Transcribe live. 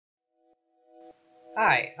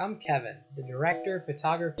Hi, I'm Kevin, the director,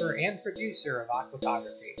 photographer, and producer of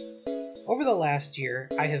Aquatography. Over the last year,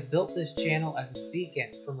 I have built this channel as a beacon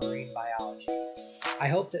for marine biology. I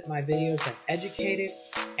hope that my videos have educated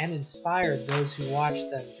and inspired those who watch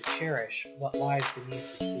them to cherish what lies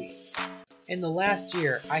beneath the sea. In the last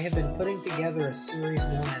year, I have been putting together a series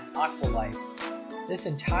known as Aqualife. This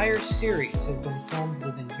entire series has been filmed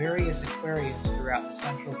within various aquariums throughout the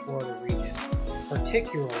Central Florida region,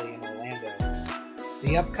 particularly in Orlando.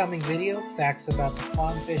 The upcoming video, Facts About the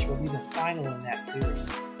Clownfish, will be the final in that series.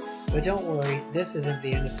 But don't worry, this isn't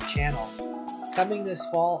the end of the channel. Coming this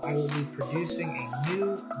fall, I will be producing a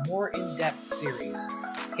new, more in-depth series,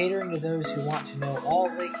 catering to those who want to know all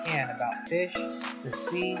they can about fish, the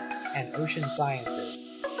sea, and ocean sciences.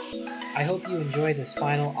 I hope you enjoy this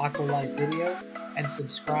final Aqualife video, and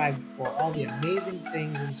subscribe for all the amazing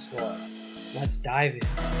things in store. Let's dive in.